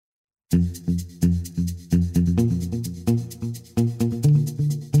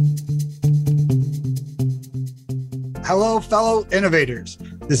Hello, fellow innovators.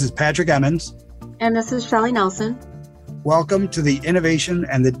 This is Patrick Emmons. And this is Shelley Nelson. Welcome to the Innovation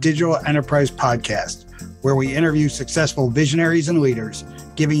and the Digital Enterprise Podcast, where we interview successful visionaries and leaders,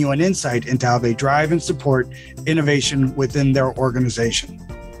 giving you an insight into how they drive and support innovation within their organization.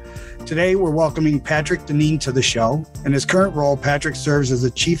 Today, we're welcoming Patrick Deneen to the show. In his current role, Patrick serves as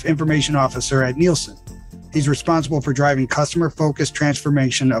the Chief Information Officer at Nielsen. He's responsible for driving customer-focused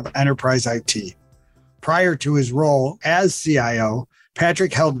transformation of enterprise IT. Prior to his role as CIO,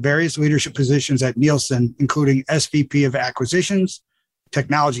 Patrick held various leadership positions at Nielsen, including SVP of Acquisitions,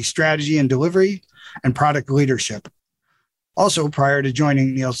 Technology Strategy and Delivery, and Product Leadership. Also, prior to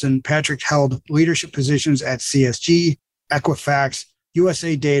joining Nielsen, Patrick held leadership positions at CSG, Equifax,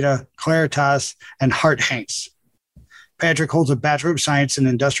 USA Data, Claritas, and Hart Hanks. Patrick holds a Bachelor of Science in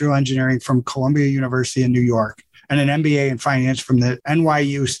Industrial Engineering from Columbia University in New York and an MBA in Finance from the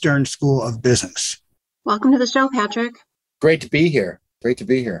NYU Stern School of Business. Welcome to the show, Patrick. Great to be here.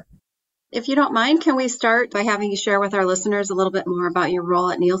 If you don't mind, can we start by having you share with our listeners a little bit more about your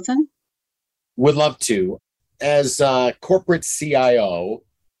role at Nielsen? Would love to. As corporate CIO,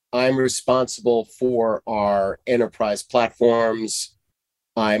 I'm responsible for our enterprise platforms.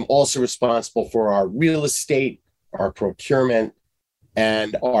 I'm also responsible for our real estate, our procurement,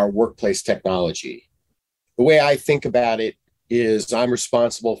 and our workplace technology. The way I think about it is I'm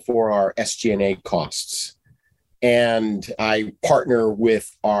responsible for our SG&A costs. And I partner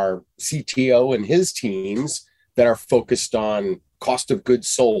with our CTO and his teams that are focused on cost of goods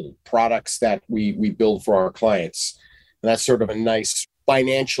sold, products that we build for our clients. And that's sort of a nice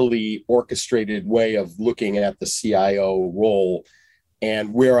financially orchestrated way of looking at the CIO role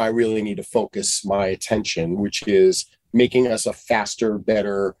and where I really need to focus my attention, which is making us a faster,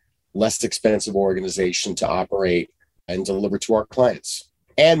 better, less expensive organization to operate and deliver to our clients,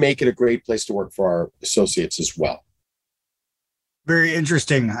 and make it a great place to work for our associates as well. Very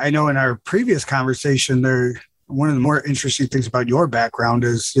interesting. I know in our previous conversation, one of the more interesting things about your background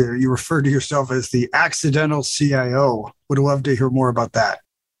is you refer to yourself as the accidental CIO. Would love to hear more about that.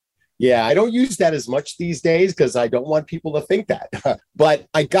 Yeah, I don't use that as much these days because I don't want people to think that. But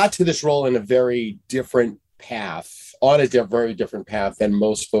I got to this role in a very different path, very different path than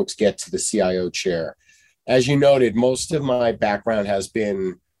most folks get to the CIO chair. As you noted, most of my background has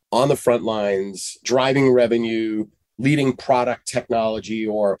been on the front lines, driving revenue, leading product technology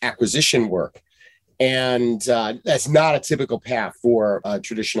or acquisition work. And that's not a typical path for a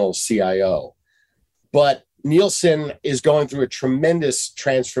traditional CIO. But Nielsen is going through a tremendous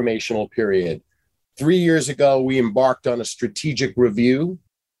transformational period. 3 years ago, we embarked on a strategic review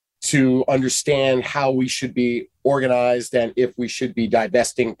to understand how we should be organized and if we should be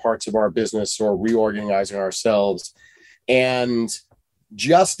divesting parts of our business or reorganizing ourselves. And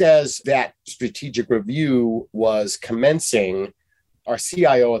just as that strategic review was commencing, our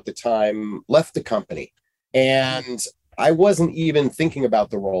CIO at the time left the company. And I wasn't even thinking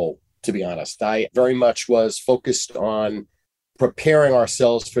about the role, to be honest. I very much was focused on preparing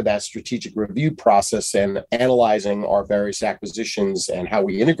ourselves for that strategic review process and analyzing our various acquisitions and how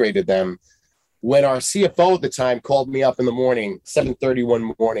we integrated them, when our CFO at the time called me up in the morning, 7:30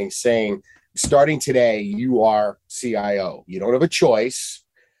 one morning, saying, starting today, you are CIO. You don't have a choice.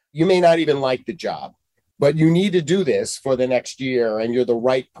 You may not even like the job, but you need to do this for the next year, and you're the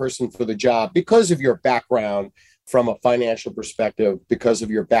right person for the job because of your background from a financial perspective, because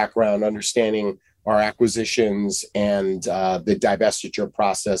of your background understanding our acquisitions and the divestiture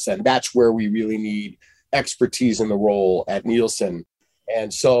process. And that's where we really need expertise in the role at Nielsen.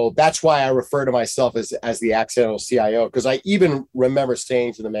 And so that's why I refer to myself as the accidental CIO, because I even remember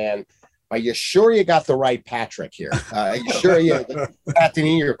saying to the man, are you sure you got the right Patrick here? Are you sure Pat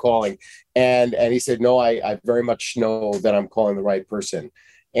Deneen you're calling? And he said, no, I very much know that I'm calling the right person.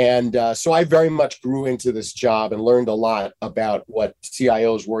 And so I very much grew into this job and learned a lot about what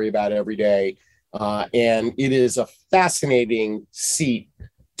CIOs worry about every day. And it is a fascinating seat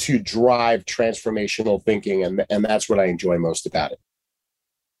to drive transformational thinking. And that's what I enjoy most about it.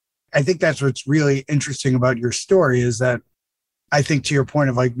 I think that's what's really interesting about your story is that I think to your point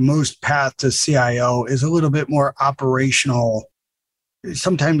of like most path to CIO is a little bit more operational.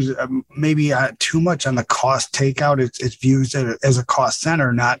 Sometimes maybe too much on the cost takeout. It's viewed as a cost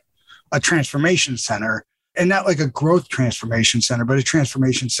center, not a transformation center, and not like a growth transformation center, but a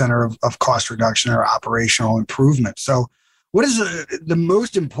transformation center of cost reduction or operational improvement. So what is the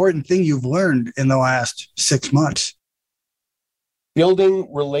most important thing you've learned in the last 6 months? Building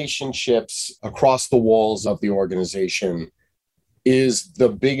relationships across the walls of the organization is the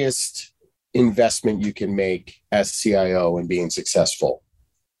biggest investment you can make as CIO in being successful.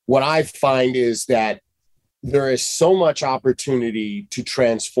 What I find is that there is so much opportunity to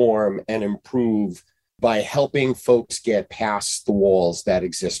transform and improve by helping folks get past the walls that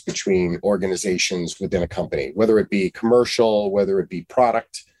exist between organizations within a company, whether it be commercial, whether it be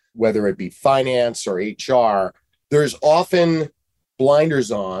product, whether it be finance or HR. There's often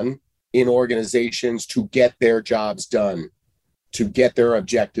blinders on in organizations to get their jobs done, to get their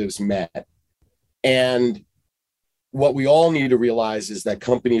objectives met. And what we all need to realize is that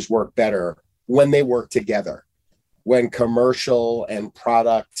companies work better when they work together, when commercial and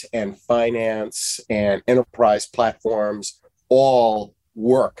product and finance and enterprise platforms all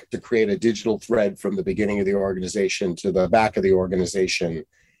work to create a digital thread from the beginning of the organization to the back of the organization.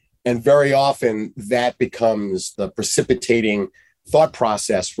 And very often that becomes the precipitating thought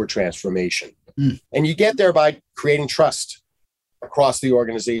process for transformation. And you get there by creating trust across the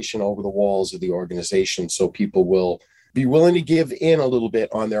organization, over the walls of the organization, so people will be willing to give in a little bit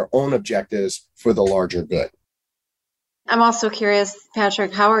on their own objectives for the larger good. I'm also curious,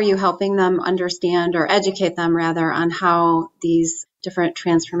 Patrick, how are you helping them understand, or educate them rather, on how these different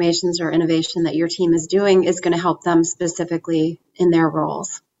transformations or innovation that your team is doing is going to help them specifically in their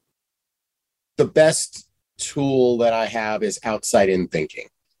roles? The best tool that I have is outside-in thinking,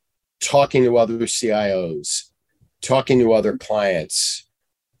 talking to other CIOs, talking to other clients,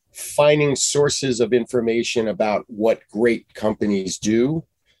 finding sources of information about what great companies do,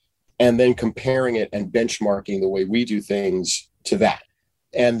 and then comparing it and benchmarking the way we do things to that.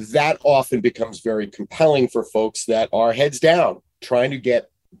 And that often becomes very compelling for folks that are heads down, trying to get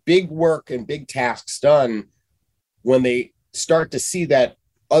big work and big tasks done. When they start to see that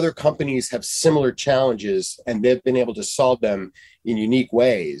other companies have similar challenges and they've been able to solve them in unique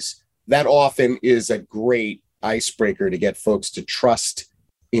ways, that often is a great icebreaker to get folks to trust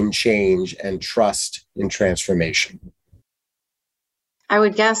in change and trust in transformation. I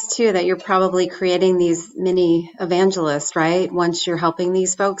would guess, too, that you're probably creating these mini evangelists, right? Once you're helping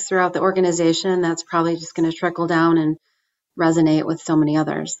these folks throughout the organization, that's probably just going to trickle down and resonate with so many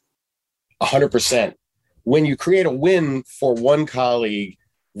others. 100%. When you create a win for one colleague,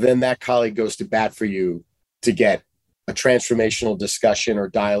 then that colleague goes to bat for you to get a transformational discussion or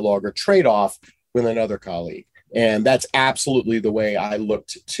dialogue or trade-off with another colleague. And that's absolutely the way I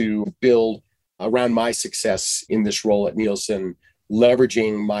looked to build around my success in this role at Nielsen,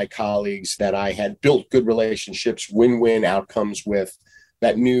 leveraging my colleagues that I had built good relationships, win-win outcomes with,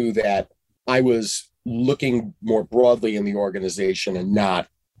 that knew that I was looking more broadly in the organization and not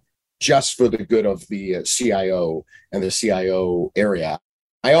just for the good of the CIO and the CIO area.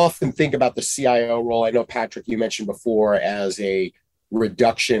 I often think about the CIO role. I know, Patrick, you mentioned before, as a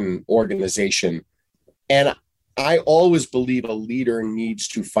reduction organization. And I always believe a leader needs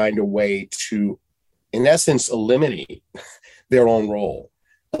to find a way to, in essence, eliminate their own role,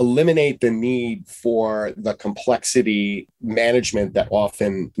 eliminate the need for the complexity management that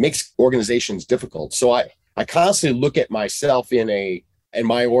often makes organizations difficult. So I constantly look at myself in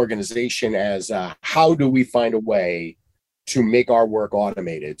my organization as how do we find a way to make our work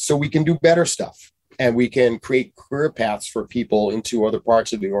automated so we can do better stuff and we can create career paths for people into other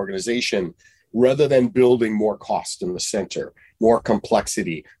parts of the organization, rather than building more cost in the center, more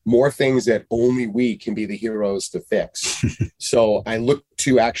complexity, more things that only we can be the heroes to fix. So I look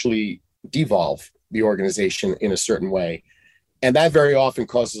to actually devolve the organization in a certain way. And that very often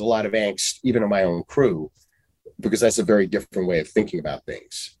causes a lot of angst, even in my own crew, because that's a very different way of thinking about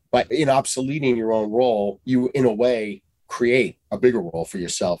things. But in obsoleting your own role, you, in a way, create a bigger role for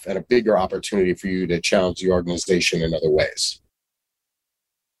yourself and a bigger opportunity for you to challenge the organization in other ways.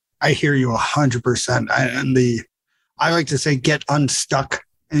 I hear you 100%. And I like to say, get unstuck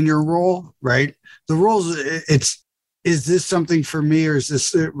in your role, right? The roles, is this something for me, or is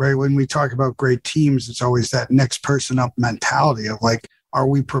this right? When we talk about great teams, it's always that next person up mentality of like, are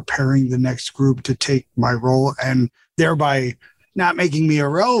we preparing the next group to take my role, and thereby not making me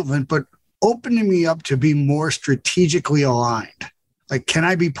irrelevant, but opening me up to be more strategically aligned? Like, can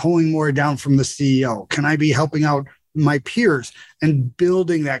I be pulling more down from the CEO? Can I be helping out my peers and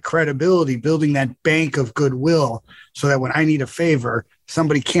building that credibility, building that bank of goodwill, so that when I need a favor,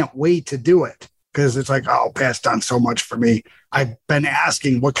 somebody can't wait to do it, because it's like, oh, Pat's done so much for me. I've been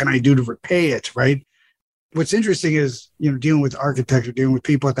asking, what can I do to repay it, right? What's interesting is, dealing with architects or dealing with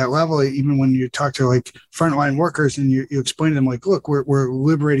people at that level, even when you talk to like frontline workers and you explain to them like, look, we're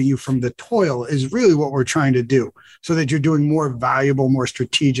liberating you from the toil is really what we're trying to do, so that you're doing more valuable, more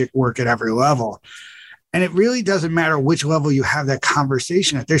strategic work at every level. And it really doesn't matter which level you have that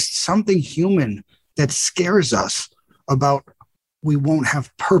conversation at. There's something human that scares us about we won't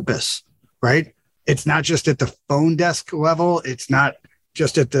have purpose, right? It's not just at the phone desk level. It's not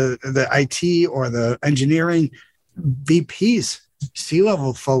just at the IT or the engineering. VPs,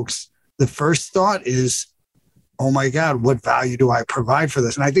 C-level folks, the first thought is, oh my God, what value do I provide for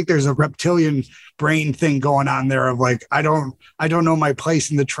this? And I think there's a reptilian brain thing going on there of like, I don't know my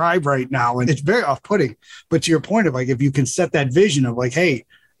place in the tribe right now. And it's very off-putting. But to your point of like, if you can set that vision of like, hey,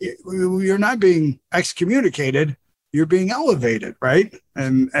 you're not being excommunicated, you're being elevated, right?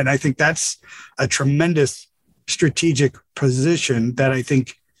 And I think that's a tremendous strategic position that I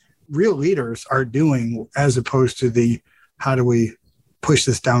think real leaders are doing, as opposed to the, how do we push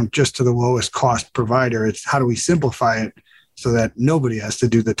this down just to the lowest cost provider? It's how do we simplify it so that nobody has to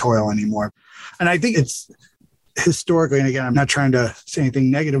do the toil anymore? And I think it's historically, and again, I'm not trying to say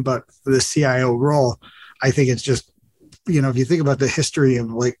anything negative about the CIO role. I think it's just, if you think about the history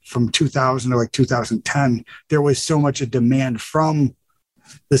of like from 2000 to like 2010, there was so much a demand from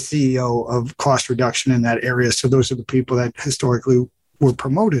the CEO of cost reduction in that area. So those are the people that historically were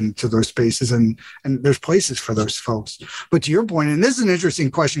promoted into those spaces, and there's places for those folks. But to your point, and this is an interesting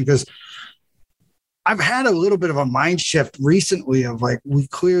question, because I've had a little bit of a mind shift recently of like, we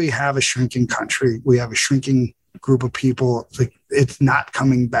clearly have a shrinking country. We have a shrinking group of people. Like, it's not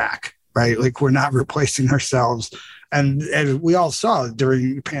coming back, right? Like, we're not replacing ourselves. And as we all saw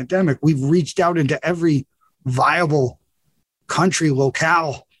during the pandemic, we've reached out into every viable country,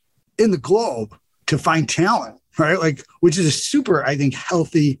 locale in the globe to find talent, right? Like, which is a super, I think,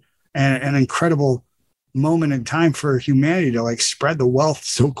 healthy and an incredible moment in time for humanity to like spread the wealth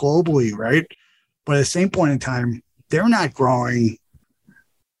so globally, right? But at the same point in time, they're not growing.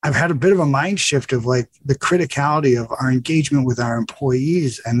 I've had a bit of a mind shift of like the criticality of our engagement with our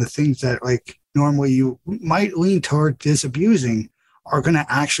employees, and the things that like normally you might lean toward disabusing are going to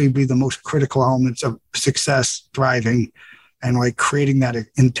actually be the most critical elements of success, thriving, and like creating that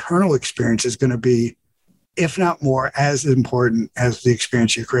internal experience is going to be, if not more, as important as the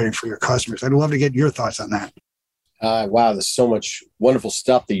experience you're creating for your customers. I'd love to get your thoughts on that. Wow, there's so much wonderful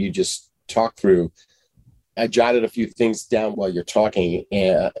stuff that you just talked through. I jotted a few things down while you're talking.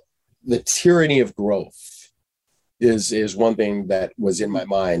 The tyranny of growth is one thing that was in my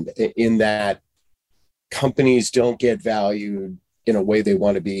mind, in that companies don't get valued in a way they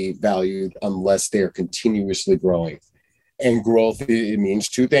want to be valued unless they're continuously growing. And growth, it means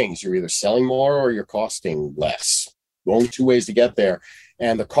two things. You're either selling more or you're costing less. Only two ways to get there.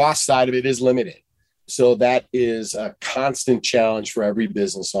 And the cost side of it is limited. So that is a constant challenge for every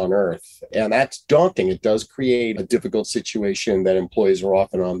business on earth. And that's daunting. It does create a difficult situation that employees are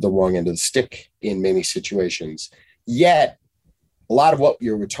often on the wrong end of the stick in many situations. Yet, a lot of what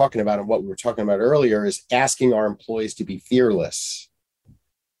you were talking about and what we were talking about earlier is asking our employees to be fearless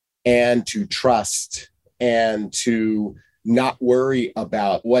and to trust and to not worry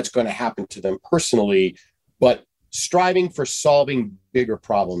about what's going to happen to them personally, but striving for solving bigger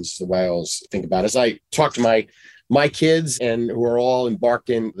problems. The way I always think about it. As I talk to my kids, and who are all embarked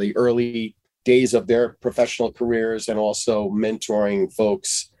in the early days of their professional careers, and also mentoring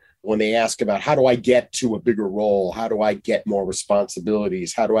folks, when they ask about how do I get to a bigger role? How do I get more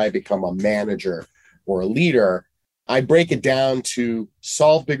responsibilities? How do I become a manager or a leader? I break it down to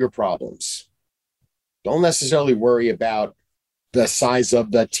solve bigger problems. Don't necessarily worry about the size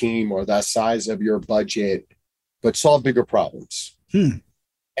of the team or the size of your budget, but solve bigger problems.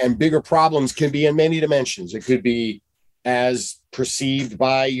 And bigger problems can be in many dimensions. It could be as perceived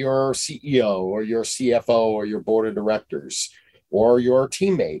by your CEO or your CFO or your board of directors or your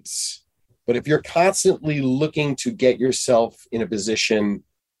teammates. But if you're constantly looking to get yourself in a position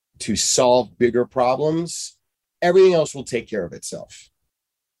to solve bigger problems, everything else will take care of itself.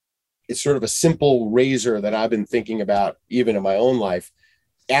 It's sort of a simple razor that I've been thinking about even in my own life.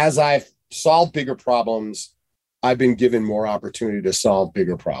 As I've solved bigger problems, I've been given more opportunity to solve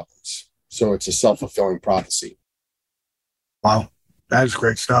bigger problems. So it's a self-fulfilling prophecy. Wow, that is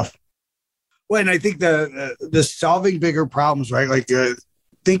great stuff. Well, and I think the solving bigger problems, right? Like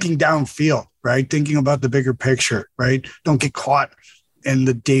thinking downfield, right? Thinking about the bigger picture, right? Don't get caught in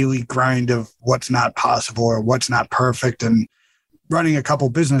the daily grind of what's not possible or what's not perfect. And running a couple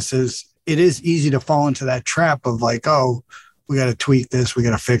businesses, it is easy to fall into that trap of like, oh, we got to tweak this, we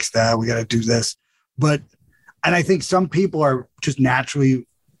got to fix that, we got to do this. And I think some people are just naturally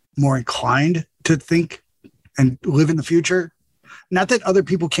more inclined to think and live in the future. Not that other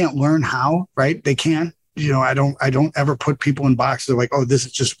people can't learn how, right? They can. I don't ever put people in boxes of like, oh, this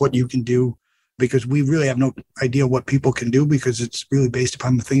is just what you can do, because we really have no idea what people can do, because it's really based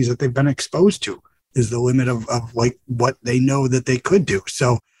upon the things that they've been exposed to is the limit of like what they know that they could do.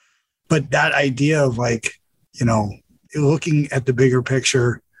 So, but that idea of like, looking at the bigger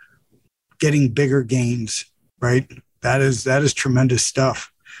picture, getting bigger gains, right? That is tremendous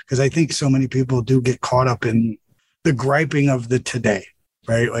stuff. Because I think so many people do get caught up in the griping of the today,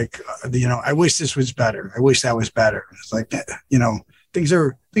 right? Like, I wish this was better. I wish that was better. It's like, things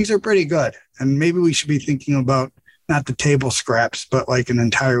are pretty good. And maybe we should be thinking about not the table scraps, but like an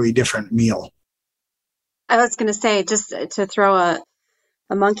entirely different meal. I was going to say, just to throw a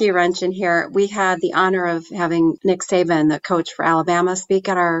monkey wrench in here, we had the honor of having Nick Saban, the coach for Alabama, speak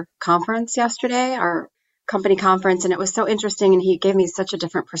at our conference yesterday, our company conference. And it was so interesting. And he gave me such a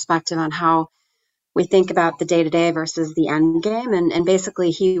different perspective on how we think about the day-to-day versus the end game. And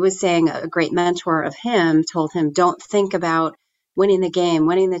basically he was saying a great mentor of him told him, don't think about winning the game,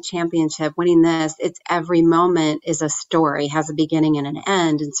 winning the championship, winning this. It's every moment is a story, has a beginning and an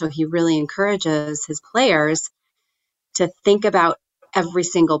end. And so he really encourages his players to think about every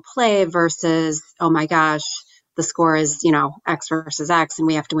single play versus, oh my gosh, the score is, X versus X, and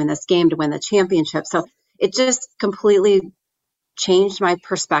we have to win this game to win the championship. So it just completely changed my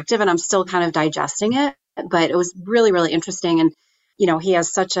perspective, and I'm still kind of digesting it, but it was really, really interesting. And, he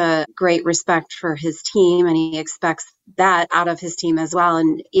has such a great respect for his team, and he expects that out of his team as well.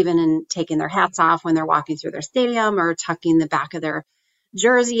 And even in taking their hats off when they're walking through their stadium or tucking the back of their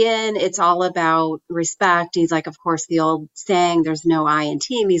jersey in, it's all about respect. He's like, of course, the old saying, there's no I in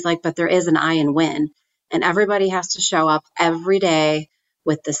team. He's like, but there is an I in win. And everybody has to show up every day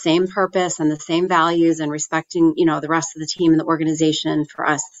with the same purpose and the same values and respecting, the rest of the team and the organization for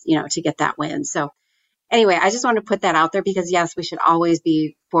us, to get that win. So anyway, I just want to put that out there because yes, we should always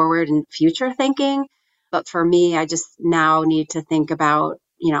be forward and future thinking. But for me, I just now need to think about,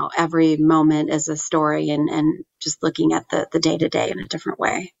 every moment is a story and just looking at the day-to-day in a different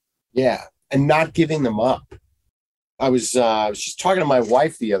way. Yeah. And not giving them up. I was just talking to my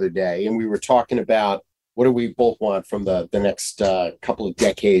wife the other day, and we were talking about what do we both want from the next couple of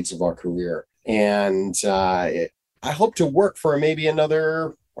decades of our career. And I hope to work for maybe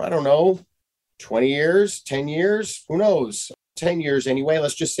another, 20 years, 10 years, who knows? 10 years anyway,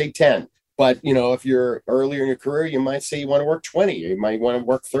 let's just say 10. But, if you're earlier in your career, you might say you want to work 20, you might want to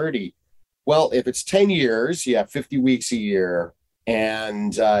work 30. Well, if it's 10 years, you have 50 weeks a year,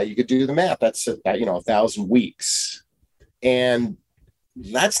 and you could do the math. That's, 1,000 weeks. And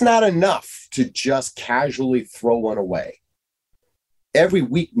that's not enough to just casually throw one away. Every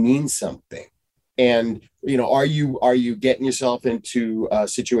week means something. And, are you getting yourself into a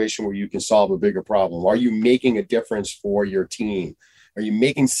situation where you can solve a bigger problem? Are you making a difference for your team? Are you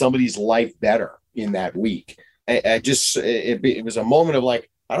making somebody's life better in that week? It was a moment of like,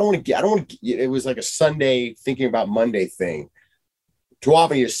 it was like a Sunday thinking about Monday thing. Too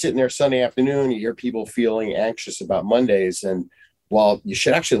often you're sitting there Sunday afternoon, you hear people feeling anxious about Mondays, and you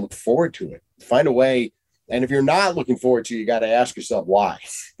should actually look forward to it. Find a way. And if you're not looking forward to it, you got to ask yourself why,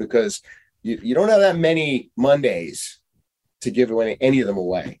 because you don't have that many Mondays to give any of them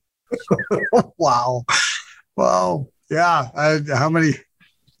away. Wow. Well, yeah. How many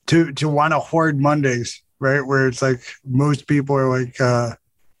to want to hoard Mondays, right? Where it's like most people are like, I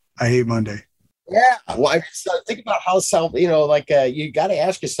hate Monday. Yeah. Well, think about how you got to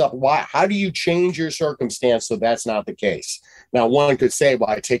ask yourself why. How do you change your circumstance so that's not the case? Now, one could say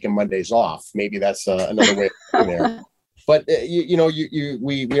by taking Mondays off. Maybe that's another way of there. But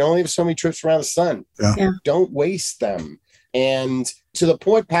we only have so many trips around the sun. Yeah. Don't waste them. And to the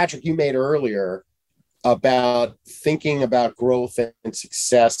point, Patrick, you made earlier about thinking about growth and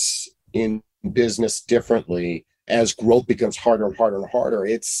success in business differently as growth becomes harder and harder and harder.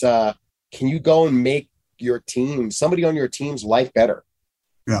 It's can you go and make somebody on your team's life better?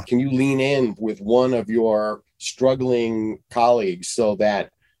 Yeah. Can you lean in with one of your struggling colleagues so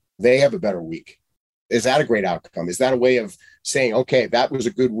that they have a better week? Is that a great outcome? Is that a way of saying, okay, that was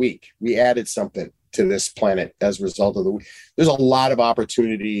a good week. We added something to this planet as a result of the week. There's a lot of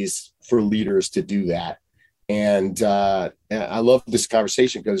opportunities for leaders to do that. And I love this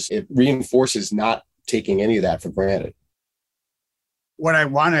conversation because it reinforces not taking any of that for granted. What I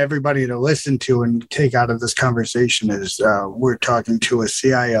want everybody to listen to and take out of this conversation is we're talking to a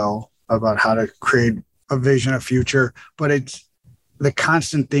CIO about how to create a vision, a future, but it's the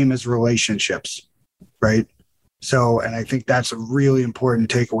constant theme is relationships, right? So, and I think that's a really important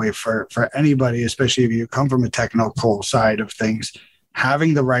takeaway for anybody, especially if you come from a technical side of things.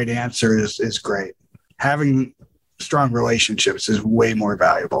 Having the right answer is great. Having strong relationships is way more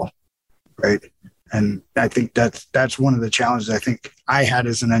valuable, right? And I think that's one of the challenges I think I had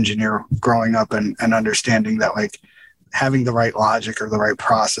as an engineer growing up and understanding that like having the right logic or the right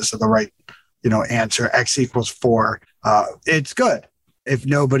process or the right, answer, X equals 4, it's good. If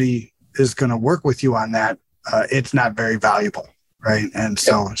nobody is going to work with you on that, it's not very valuable, right? And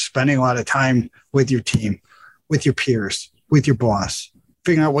so spending a lot of time with your team, with your peers, with your boss,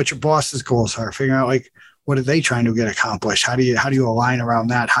 figuring out what your boss's goals are, figuring out like, what are they trying to get accomplished? How do you align around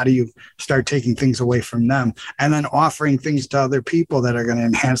that? How do you start taking things away from them and then offering things to other people that are going to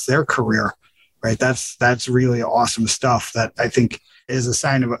enhance their career, right? That's really awesome stuff that I think is a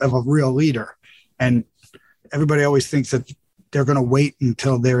sign of a real leader. And everybody always thinks that they're going to wait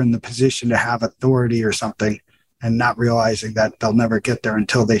until they're in the position to have authority or something, and not realizing that they'll never get there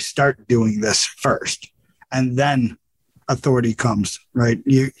until they start doing this first. And then authority comes, right?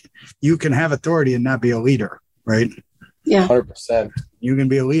 You can have authority and not be a leader, right? Yeah. 100%. You can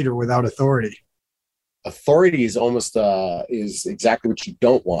be a leader without authority. Authority is almost is exactly what you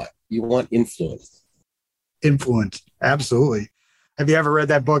don't want. You want influence. Influence. Absolutely. Have you ever read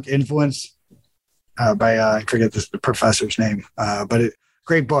that book, Influence? By I forget the professor's name, but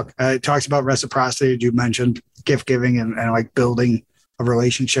great book. It talks about reciprocity, as you mentioned, gift giving and like building a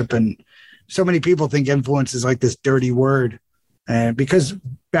relationship. And so many people think influence is like this dirty word, and because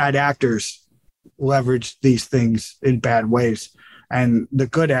bad actors leverage these things in bad ways, and the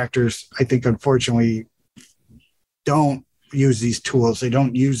good actors, I think, unfortunately, don't use these tools. They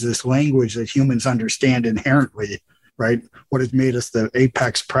don't use this language that humans understand inherently, right? What has made us the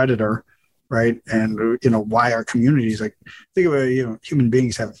apex predator. Right. And, why our communities, like, think of it, human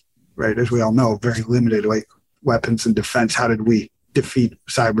beings have, right, as we all know, very limited like weapons and defense. How did we defeat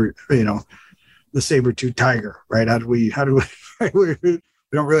the saber-toothed tiger, right? How do we we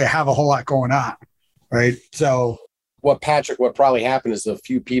don't really have a whole lot going on. Right. So what probably happened is a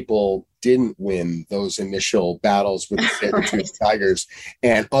few people didn't win those initial battles with the saber-toothed tigers,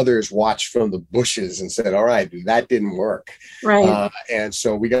 and others watched from the bushes and said, all right, that didn't work. Right. And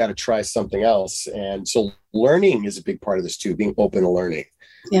so we got to try something else. And so learning is a big part of this too, being open to learning.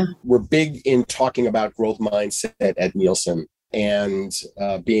 Yeah. We're big in talking about growth mindset at Nielsen and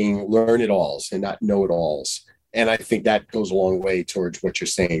being learn-it-alls and not know-it-alls. And I think that goes a long way towards what you're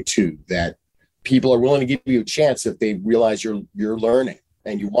saying too, that people are willing to give you a chance if they realize you're learning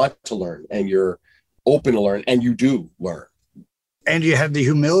and you want to learn and you're open to learn and you do learn. And you have the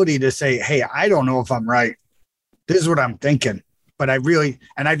humility to say, hey, I don't know if I'm right. This is what I'm thinking. But I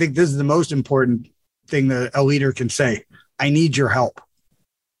think this is the most important thing that a leader can say. I need your help.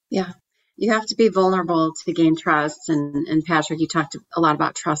 Yeah. You have to be vulnerable to gain trust. And Patrick, you talked a lot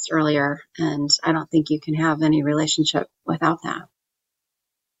about trust earlier, and I don't think you can have any relationship without that.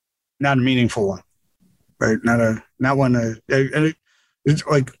 Not a meaningful one, right? Not one. It's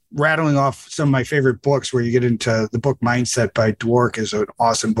like rattling off some of my favorite books where you get into the book Mindset by Dwork is an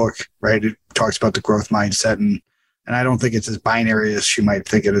awesome book, right? It talks about the growth mindset. And I don't think it's as binary as you might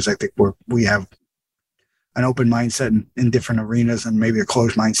think it is. I think we have an open mindset in different arenas and maybe a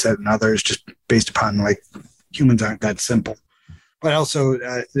closed mindset in others, just based upon like humans aren't that simple. But also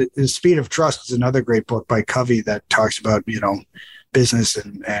The Speed of Trust is another great book by Covey that talks about, business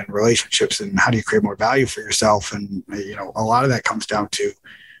and relationships and how do you create more value for yourself. And, a lot of that comes down to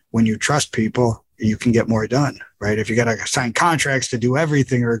when you trust people, you can get more done, right? If you got to sign contracts to do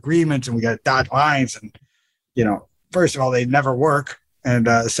everything or agreements and we got to dot lines and, first of all, they never work. And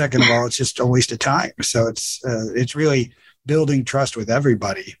second of all, it's just a waste of time. So it's really building trust with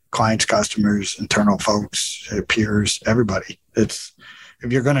everybody, clients, customers, internal folks, peers, everybody. If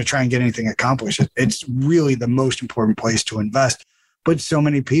you're going to try and get anything accomplished, it's really the most important place to invest. But so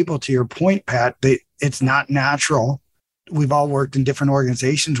many people, to your point, Pat, it's not natural. We've all worked in different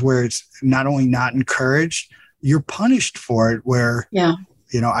organizations where it's not only not encouraged, you're punished for it. Where,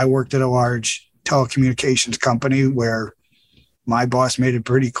 I worked at a large telecommunications company where my boss made it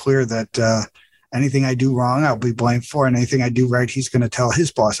pretty clear that anything I do wrong, I'll be blamed for. And anything I do right, he's going to tell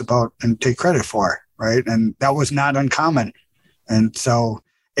his boss about and take credit for. Right. And that was not uncommon. And so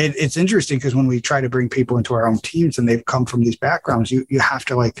it's interesting because when we try to bring people into our own teams and they've come from these backgrounds, you have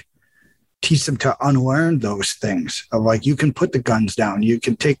to like teach them to unlearn those things of like, you can put the guns down, you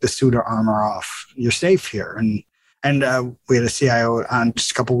can take the suit or armor off, you're safe here. And we had a CIO on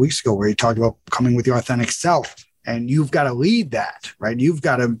just a couple of weeks ago where he talked about coming with your authentic self, and you've got to lead that, right? You've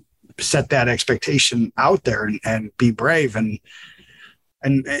got to set that expectation out there and be brave. And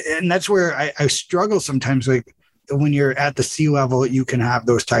that's where I struggle sometimes. Like when you're at the C-level, you can have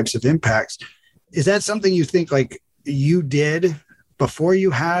those types of impacts. Is that something you think like you did before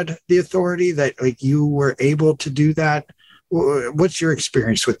you had the authority, that like you were able to do that? What's your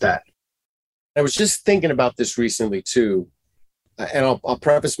experience with that? I was just thinking about this recently too. And I'll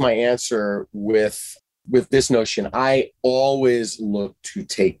preface my answer with this notion. I always look to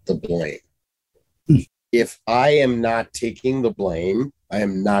take the blame. If I am not taking the blame, I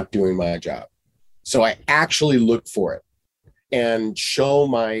am not doing my job. So I actually look for it and show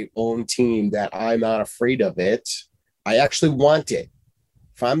my own team that I'm not afraid of it. I actually want it.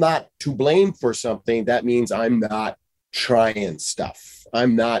 If I'm not to blame for something, that means I'm not trying stuff.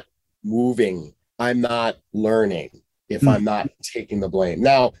 I'm not moving. I'm not learning if I'm not taking the blame.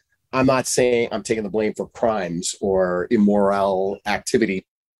 Now, I'm not saying I'm taking the blame for crimes or immoral activity.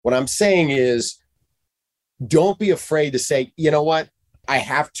 What I'm saying is, don't be afraid to say, you know what? I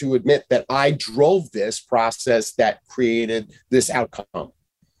have to admit that I drove this process that created this outcome.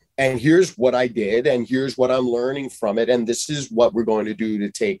 And here's what I did, and here's what I'm learning from it. And this is what we're going to do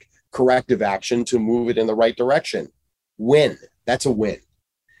to take corrective action to move it in the right direction. Win. That's a win.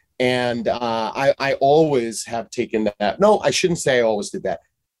 And I always have taken that. No, I shouldn't say I always did that.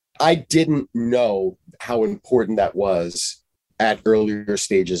 I didn't know how important that was at earlier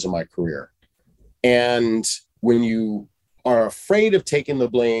stages of my career. And when you are afraid of taking the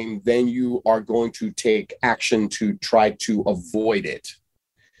blame, then you are going to take action to try to avoid it,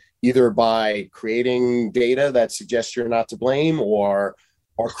 either by creating data that suggests you're not to blame, or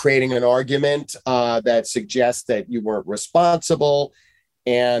creating an argument that suggests that you weren't responsible.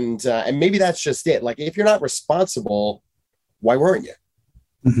 And maybe that's just it. Like, if you're not responsible, why weren't you?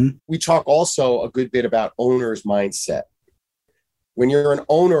 Mm-hmm. We talk also a good bit about owner's mindset. When you're an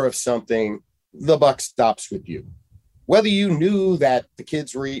owner of something, the buck stops with you. Whether you knew that the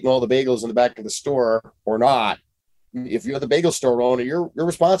kids were eating all the bagels in the back of the store or not, if you're the bagel store owner, you're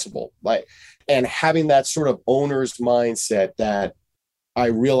responsible. And having that sort of owner's mindset, that I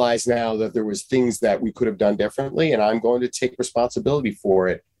realize now that there was things that we could have done differently, and I'm going to take responsibility for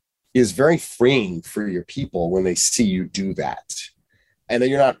it, is very freeing for your people when they see you do that. And then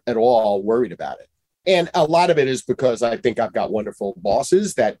you're not at all worried about it. And a lot of it is because I think I've got wonderful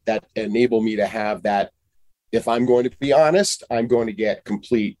bosses that enable me to have that. If I'm going to be honest, I'm going to get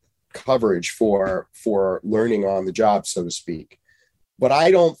complete coverage for learning on the job, so to speak. But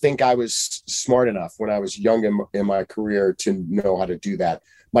I don't think I was smart enough when I was young in my career to know how to do that.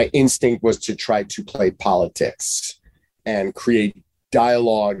 My instinct was to try to play politics and create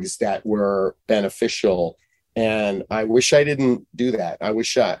dialogues that were beneficial. And I wish I didn't do that. I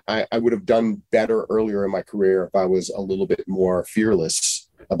wish I would have done better earlier in my career if I was a little bit more fearless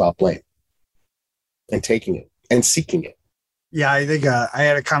about blame and taking it and seeking it. Yeah, I think I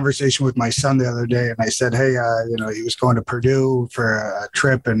had a conversation with my son the other day, and I said, hey, he was going to Purdue for a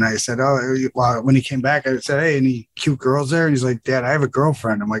trip. And I said, when he came back, I said, hey, any cute girls there? And he's like, Dad, I have a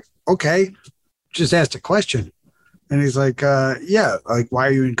girlfriend. I'm like, okay, just asked a question. And he's like, yeah, like, why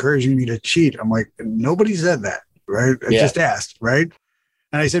are you encouraging me to cheat? I'm like, nobody said that, right? I just asked, right?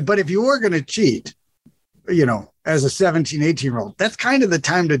 And I said, but if you were going to cheat, as a 17, 18-year-old, that's kind of the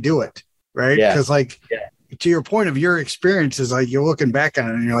time to do it, right? Because to your point of your experiences, like, you're looking back on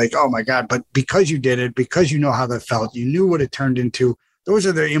it and you're like, oh my God, but because you did it, because you know how that felt, you knew what it turned into. Those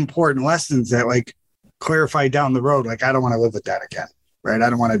are the important lessons that, like, clarify down the road. Like, I don't want to live with that again, right? I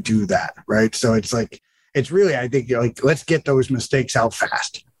don't want to do that, right? So it's like, it's really, I think, like, let's get those mistakes out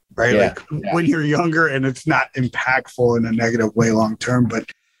fast, right? When you're younger and it's not impactful in a negative way long term. But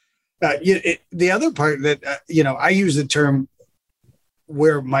the other part that, I use the term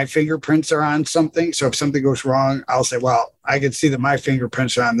where my fingerprints are on something. So if something goes wrong, I'll say, well, I can see that my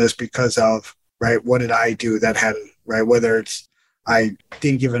fingerprints are on this because of, right, what did I do that had, right, whether it's I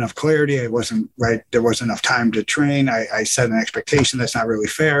didn't give enough clarity, I wasn't, right, there wasn't enough time to train, I set an expectation that's not really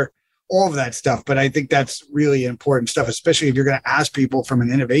fair, all of that stuff. But I think that's really important stuff, especially if you're going to ask people from an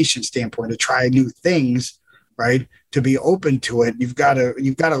innovation standpoint to try new things, right, to be open to it. You've got to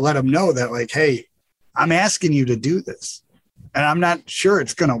let them know that, like, hey, I'm asking you to do this, and I'm not sure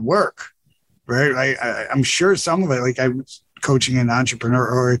it's going to work, right? I'm sure some of it, like, I was coaching an entrepreneur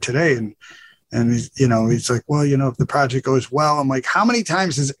earlier today, and he's like, well, if the project goes well, I'm like, how many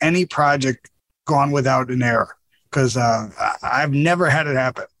times has any project gone without an error? Because I've never had it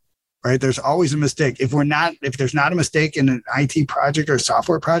happen, right? There's always a mistake. If there's not a mistake in an IT project or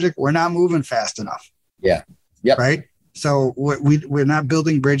software project, we're not moving fast enough. Yeah. Yep. Right. So we're not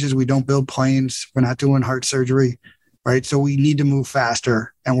building bridges. We don't build planes. We're not doing heart surgery. Right. So we need to move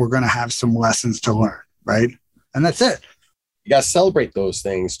faster, and we're going to have some lessons to learn. Right. And that's it. You got to celebrate those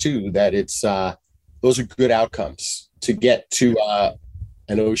things too, that it's those are good outcomes to get to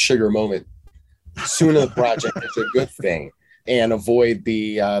an oh sugar moment soon in the project. It's a good thing, and avoid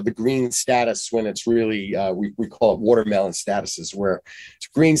the green status when it's really we call it watermelon statuses, where it's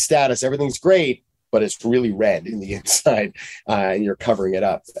green status, everything's great, but it's really red in the inside, and you're covering it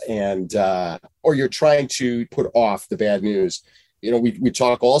up, and or you're trying to put off the bad news. We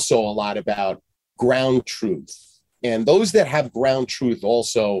talk also a lot about ground truth, and those that have ground truth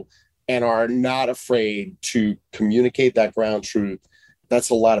also and are not afraid to communicate that ground truth, that's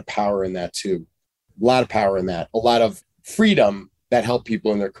a lot of power in that too. A lot of power in that. A lot of freedom that help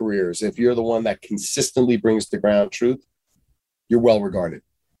people in their careers. If you're the one that consistently brings the ground truth, you're well regarded.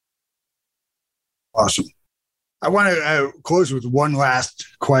 Awesome. I want to close with one last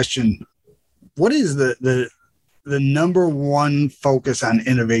question. What is the number one focus on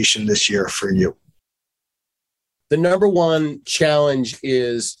innovation this year for you? The number one challenge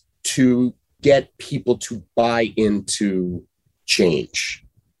is to get people to buy into change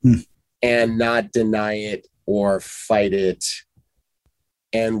and not deny it or fight it,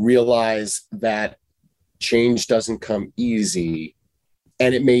 and realize that change doesn't come easy,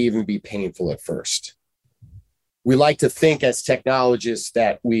 and it may even be painful at first. We like to think as technologists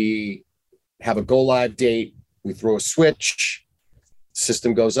that we have a go live date, we throw a switch,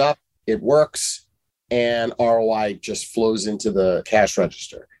 system goes up, it works, and ROI just flows into the cash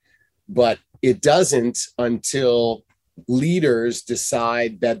register. But it doesn't until leaders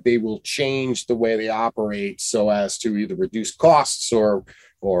decide that they will change the way they operate so as to either reduce costs or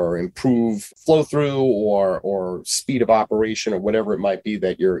improve flow through or speed of operation or whatever it might be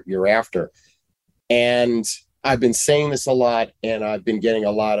that you're after. And I've been saying this a lot, and I've been getting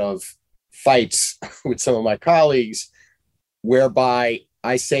a lot of fights with some of my colleagues whereby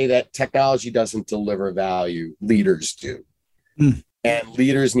I say that technology doesn't deliver value, leaders do. And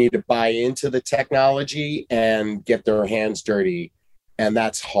leaders need to buy into the technology and get their hands dirty. And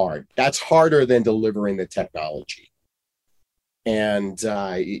that's hard. That's harder than delivering the technology. And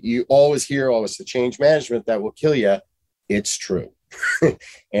you always hear, oh, it's the change management that will kill you. It's true.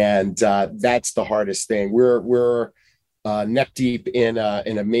 And that's the hardest thing. We're neck deep in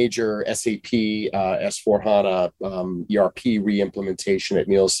a major SAP S/4HANA ERP re-implementation at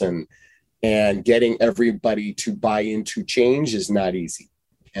Nielsen. And getting everybody to buy into change is not easy.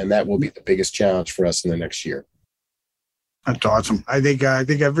 And that will be the biggest challenge for us in the next year. That's awesome. I think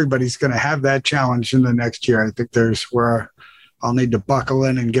everybody's going to have that challenge in the next year. I think there's where I'll need to buckle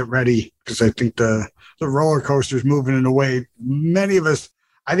in and get ready, because I think the roller coaster is moving in a way. Many of us,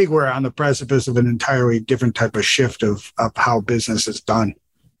 I think we're on the precipice of an entirely different type of shift of how business is done.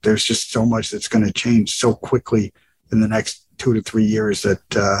 There's just so much that's going to change so quickly in the next 2 to 3 years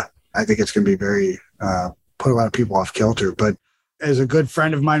that I think it's going to be very, put a lot of people off kilter. But as a good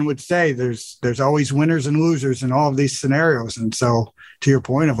friend of mine would say, there's always winners and losers in all of these scenarios. And so to your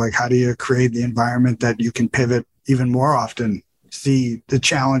point of like, how do you create the environment that you can pivot even more often, see the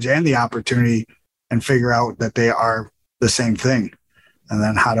challenge and the opportunity and figure out that they are the same thing? And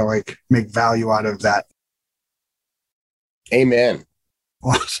then how to like make value out of that. Amen.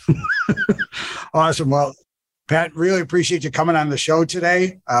 Awesome. Awesome. Well, Pat, really appreciate you coming on the show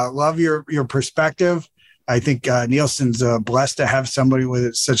today. Love your perspective. I think Nielsen's blessed to have somebody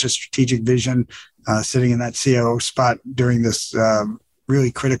with such a strategic vision sitting in that CIO spot during this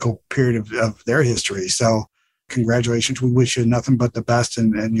really critical period of their history. So congratulations. We wish you nothing but the best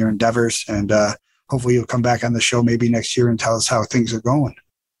in your endeavors. And hopefully you'll come back on the show maybe next year and tell us how things are going.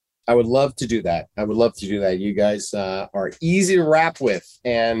 I would love to do that. You guys are easy to rap with.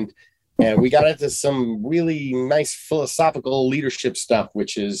 And we got into some really nice philosophical leadership stuff,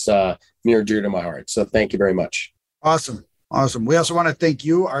 which is near and dear to my heart. So thank you very much. Awesome. We also want to thank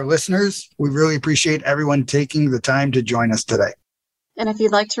you, our listeners. We really appreciate everyone taking the time to join us today. And if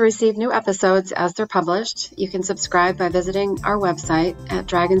you'd like to receive new episodes as they're published, you can subscribe by visiting our website at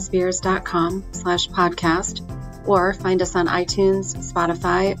dragonspears.com/podcast, or find us on iTunes,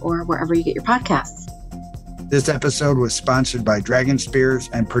 Spotify, or wherever you get your podcasts. This episode was sponsored by Dragon Spears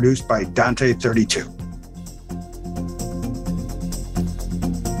and produced by Dante32.